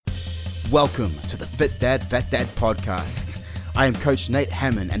Welcome to the Fit Dad, Fat Dad podcast. I am Coach Nate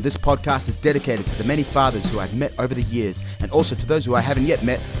Hammond, and this podcast is dedicated to the many fathers who I've met over the years, and also to those who I haven't yet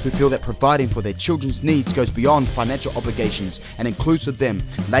met who feel that providing for their children's needs goes beyond financial obligations and includes with them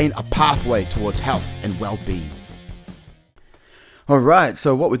laying a pathway towards health and well-being. Alright,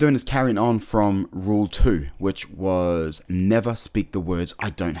 so what we're doing is carrying on from Rule 2, which was never speak the words, "I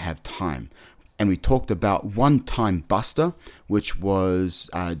don't have time." And we talked about one-time buster, which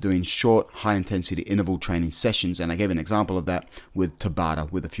was doing short, high-intensity interval training sessions. And I gave an example of that with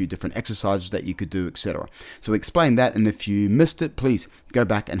Tabata, with a few different exercises that you could do, etc. So we explained that, and if you missed it, please go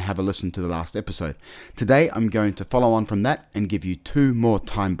back and have a listen to the last episode. Today, I'm going to follow on from that and give you two more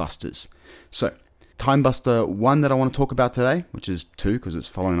time busters. So, time buster one that I want to talk about today, which is two because it's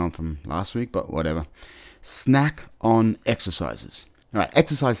following on from last week, but whatever. Snack on exercises. All right,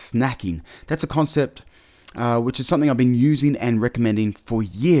 exercise snacking. That's a concept which is something I've been using and recommending for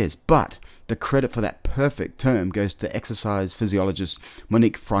years, but the credit for that perfect term goes to exercise physiologist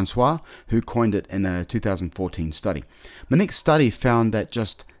Monique Francois, who coined it in a 2014 study. Monique's study found that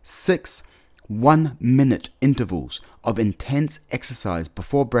just 6 one-minute intervals of intense exercise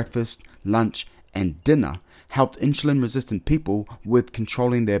before breakfast, lunch, and dinner helped insulin-resistant people with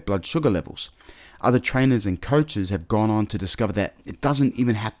controlling their blood sugar levels. Other trainers and coaches have gone on to discover that it doesn't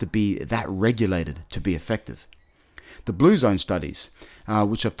even have to be that regulated to be effective. The Blue Zone studies,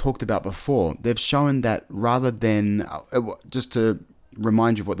 which I've talked about before, they've shown that rather than, just to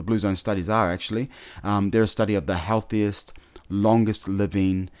remind you of what the Blue Zone studies are actually, they're a study of the healthiest, longest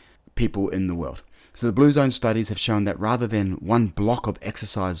living people in the world. So the Blue Zone studies have shown that rather than one block of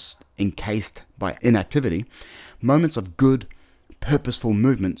exercise encased by inactivity, moments of good, purposeful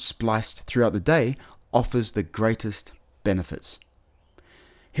movement spliced throughout the day offers the greatest benefits.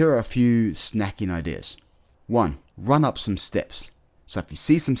 Here are a few snacking ideas. 1. Run up some steps. So if you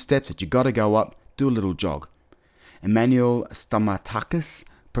see some steps that you got to go up, do a little jog. Emmanuel Stamatakis,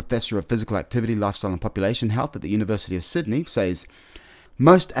 professor of physical activity, lifestyle and population health at the University of Sydney, says,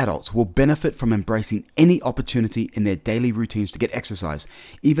 "Most adults will benefit from embracing any opportunity in their daily routines to get exercise,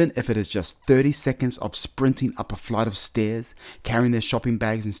 even if it is just 30 seconds of sprinting up a flight of stairs, carrying their shopping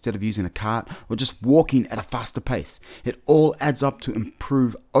bags instead of using a cart, or just walking at a faster pace. It all adds up to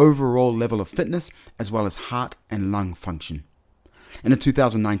improve overall level of fitness as well as heart and lung function." In a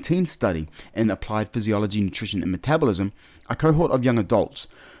 2019 study in Applied Physiology, Nutrition and Metabolism, a cohort of young adults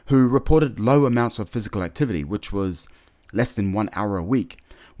who reported low amounts of physical activity, which was less than 1 hour a week,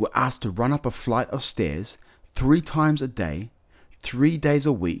 were asked to run up a flight of stairs 3 times a day, 3 days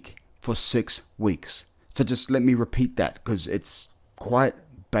a week for 6 weeks. So just let me repeat that because it's quite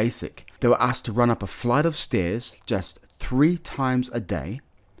basic. They were asked to run up a flight of stairs just 3 times a day,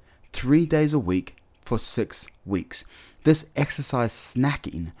 3 days a week for 6 weeks. This exercise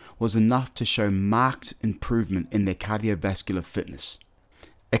snacking was enough to show marked improvement in their cardiovascular fitness.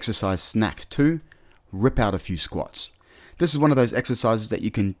 Exercise snack 2, rip out a few squats. This is one of those exercises that you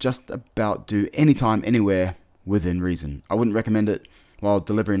can just about do anytime, anywhere, within reason. I wouldn't recommend it while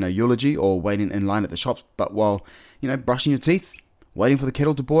delivering a eulogy or waiting in line at the shops, but while, brushing your teeth, waiting for the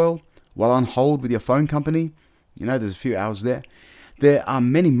kettle to boil, while on hold with your phone company, there's a few hours there. There are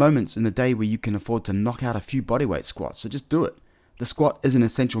many moments in the day where you can afford to knock out a few bodyweight squats, so just do it. The squat is an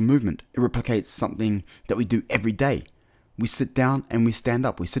essential movement. It replicates something that we do every day. We sit down and we stand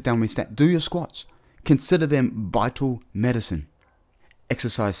up. We sit down and we stand. Do your squats. Consider them vital medicine.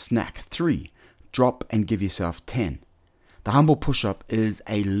 Exercise snack 3. Drop and give yourself 10. The humble push-up is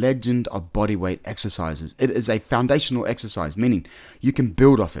a legend of bodyweight exercises. It is a foundational exercise, meaning you can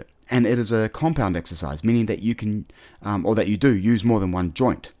build off it. And it is a compound exercise, meaning that you can, or that you do, use more than one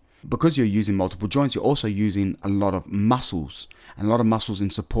joint. Because you're using multiple joints, you're also using a lot of muscles. And a lot of muscles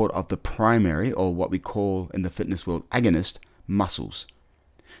in support of the primary, or what we call in the fitness world, agonist muscles.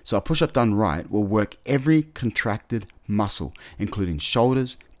 So a push-up done right will work every contracted muscle, including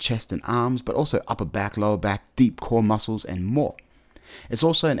shoulders, chest and arms, but also upper back, lower back, deep core muscles, and more. It's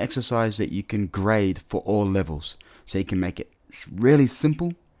also an exercise that you can grade for all levels. So you can make it really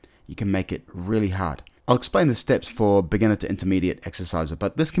simple, you can make it really hard. I'll explain the steps for beginner to intermediate exerciser,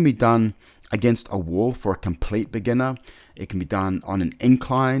 but this can be done against a wall for a complete beginner. It can be done on an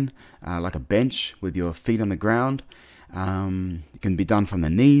incline, like a bench with your feet on the ground. It can be done from the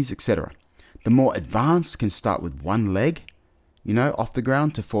knees, etc. The more advanced can start with one leg, off the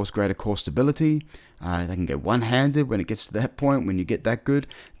ground to force greater core stability. They can get one-handed when it gets to that point, when you get that good.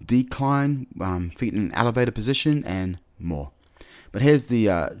 Decline, feet in an elevated position, and more. But here's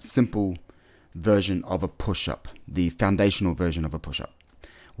the simple version of a push-up, the foundational version of a push-up.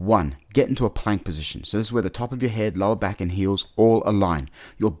 1. Get into a plank position. So this is where the top of your head, lower back, and heels all align.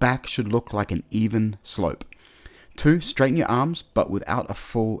 Your back should look like an even slope. 2. Straighten your arms, but without a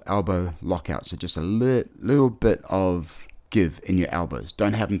full elbow lockout. So just a little bit of give in your elbows.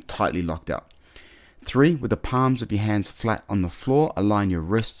 Don't have them tightly locked out. 3. With the palms of your hands flat on the floor, align your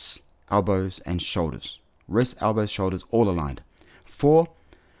wrists, elbows, and shoulders. Wrists, elbows, shoulders, all aligned. 4.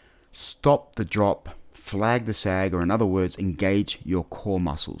 Stop the drop, flag the sag, or in other words, engage your core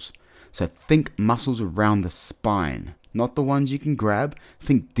muscles. So think muscles around the spine, not the ones you can grab.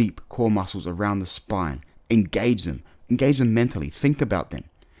 Think deep core muscles around the spine. Engage them. Engage them mentally. Think about them.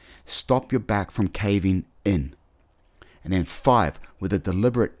 Stop your back from caving in. And then 5, with a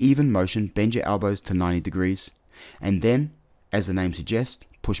deliberate even motion, bend your elbows to 90 degrees. And then, as the name suggests,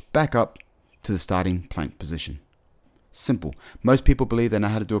 push back up to the starting plank position. Simple. Most people believe they know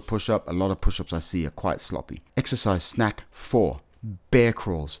how to do a push-up. A lot of push-ups I see are quite sloppy. Exercise snack 4, bear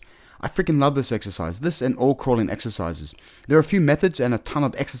crawls. I freaking love this exercise. This and all crawling exercises. There are a few methods and a ton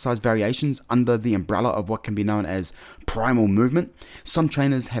of exercise variations under the umbrella of what can be known as primal movement. Some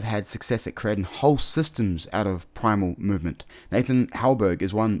trainers have had success at creating whole systems out of primal movement. Nathan Halberg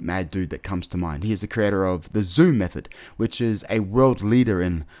is one mad dude that comes to mind. He is the creator of the ZOO method, which is a world leader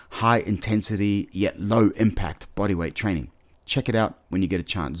in high intensity yet low impact bodyweight training. Check it out when you get a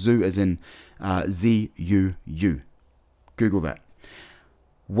chance. ZOO as in Z-U-U. Google that.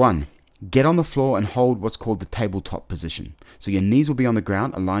 1. Get on the floor and hold what's called the tabletop position. So your knees will be on the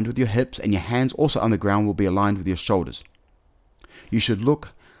ground, aligned with your hips, and your hands also on the ground will be aligned with your shoulders. You should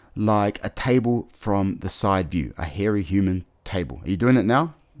look like a table from the side view, a hairy human table. Are you doing it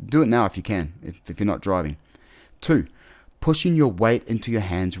now? Do it now if you can, if you're not driving. 2. Pushing your weight into your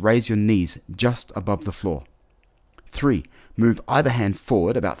hands, raise your knees just above the floor. 3. Move either hand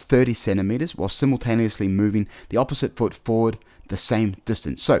forward about 30 centimeters while simultaneously moving the opposite foot forward the same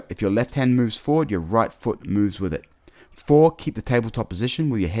distance. So if your left hand moves forward, your right foot moves with it. 4. Keep the tabletop position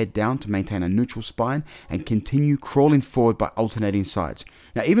with your head down to maintain a neutral spine and continue crawling forward by alternating sides.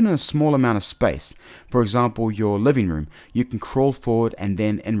 Now, even in a small amount of space, for example, your living room, you can crawl forward and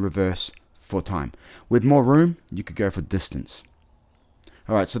then in reverse for time. With more room, you could go for distance.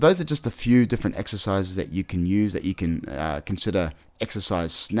 Alright, so those are just a few different exercises that you can use, that you can consider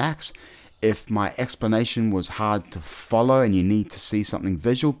exercise snacks. If my explanation was hard to follow and you need to see something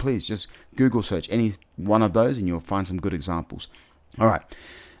visual, please just Google search any one of those and you'll find some good examples. Alright,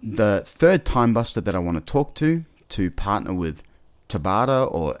 the third time buster that I want to talk to partner with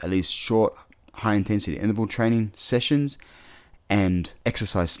Tabata, or at least short, high intensity interval training sessions and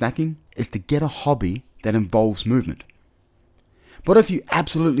exercise snacking, is to get a hobby that involves movement. What if you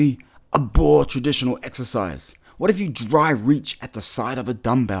absolutely abhor traditional exercise? What if you dry reach at the side of a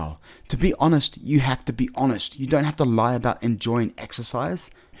dumbbell? To be honest, you have to be honest. You don't have to lie about enjoying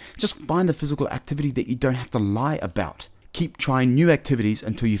exercise. Just find a physical activity that you don't have to lie about. Keep trying new activities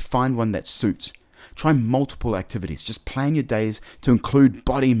until you find one that suits. Try multiple activities. Just plan your days to include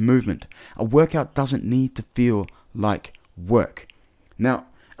body movement. A workout doesn't need to feel like work. Now,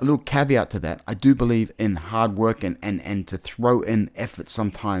 a little caveat to that, I do believe in hard work and to throw in effort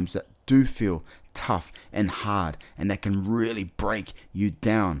sometimes that do feel tough and hard and that can really break you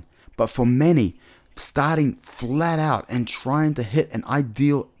down. But for many, starting flat out and trying to hit an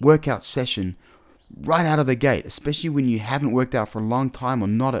ideal workout session right out of the gate, especially when you haven't worked out for a long time or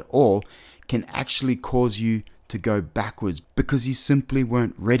not at all, can actually cause you to go backwards because you simply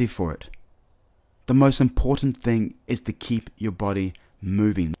weren't ready for it. The most important thing is to keep your body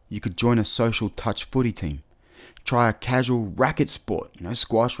moving. You could join a social touch footy team. Try a casual racket sport,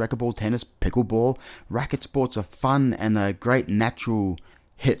 squash, racquetball, tennis, pickleball. Racket sports are fun and a great natural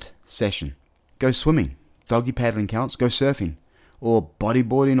hit session. Go swimming, doggy paddling counts, go surfing, or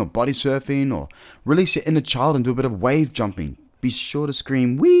bodyboarding or body surfing, or release your inner child and do a bit of wave jumping. Be sure to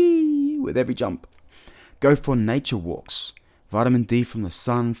scream wee with every jump. Go for nature walks. Vitamin D from the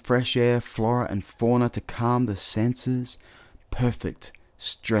sun, fresh air, flora and fauna to calm the senses. Perfect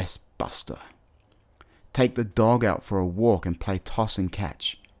stress buster. Take the dog out for a walk and play toss and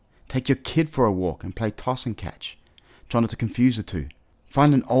catch. Take your kid for a walk and play toss and catch. Try not to confuse the two.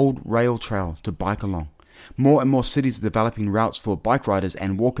 Find an old rail trail to bike along. More and more cities are developing routes for bike riders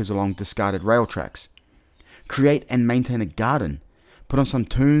and walkers along discarded rail tracks. Create and maintain a garden. Put on some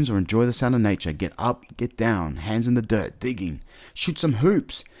tunes or enjoy the sound of nature. Get up, get down, hands in the dirt, digging. Shoot some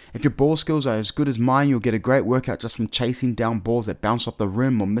hoops. If your ball skills are as good as mine, you'll get a great workout just from chasing down balls that bounce off the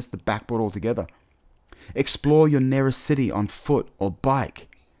rim or miss the backboard altogether. Explore your nearest city on foot or bike.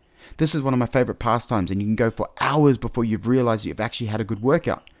 This is one of my favorite pastimes, and you can go for hours before you've realized you've actually had a good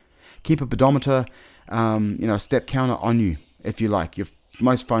workout. Keep a pedometer, a step counter on you if you like. You've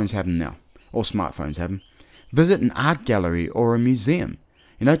Most phones have them now, or smartphones have them. Visit an art gallery or a museum.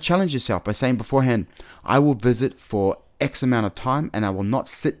 Challenge yourself by saying beforehand, I will visit for X amount of time and I will not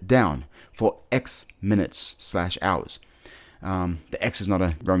sit down for X minutes/hours. The X is not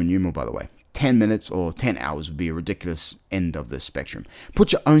a Roman numeral, by the way. 10 minutes or 10 hours would be a ridiculous end of the spectrum.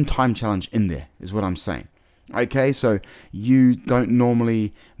 Put your own time challenge in there, is what I'm saying. Okay, so you don't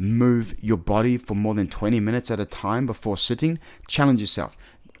normally move your body for more than 20 minutes at a time before sitting. Challenge yourself.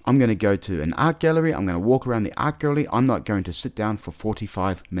 I'm going to go to an art gallery. I'm going to walk around the art gallery. I'm not going to sit down for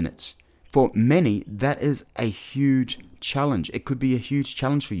 45 minutes. For many, that is a huge challenge. It could be a huge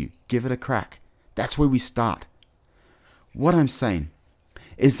challenge for you. Give it a crack. That's where we start. What I'm saying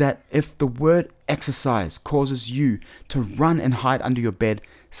is that if the word exercise causes you to run and hide under your bed,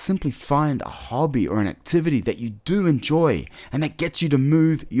 simply find a hobby or an activity that you do enjoy and that gets you to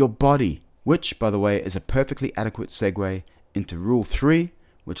move your body, which, by the way, is a perfectly adequate segue into Rule 3,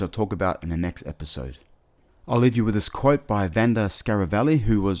 which I'll talk about in the next episode. I'll leave you with this quote by Vanda Scaravalli,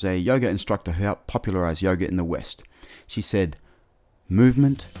 who was a yoga instructor who helped popularize yoga in the West. She said,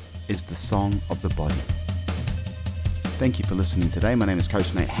 "Movement is the song of the body." Thank you for listening today. My name is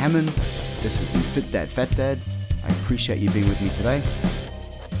Coach Nate Hammond. This has been Fit Dad, Fat Dad. I appreciate you being with me today.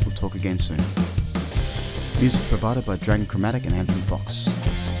 We'll talk again soon. Music provided by Dragon Chromatic and Anthony Fox.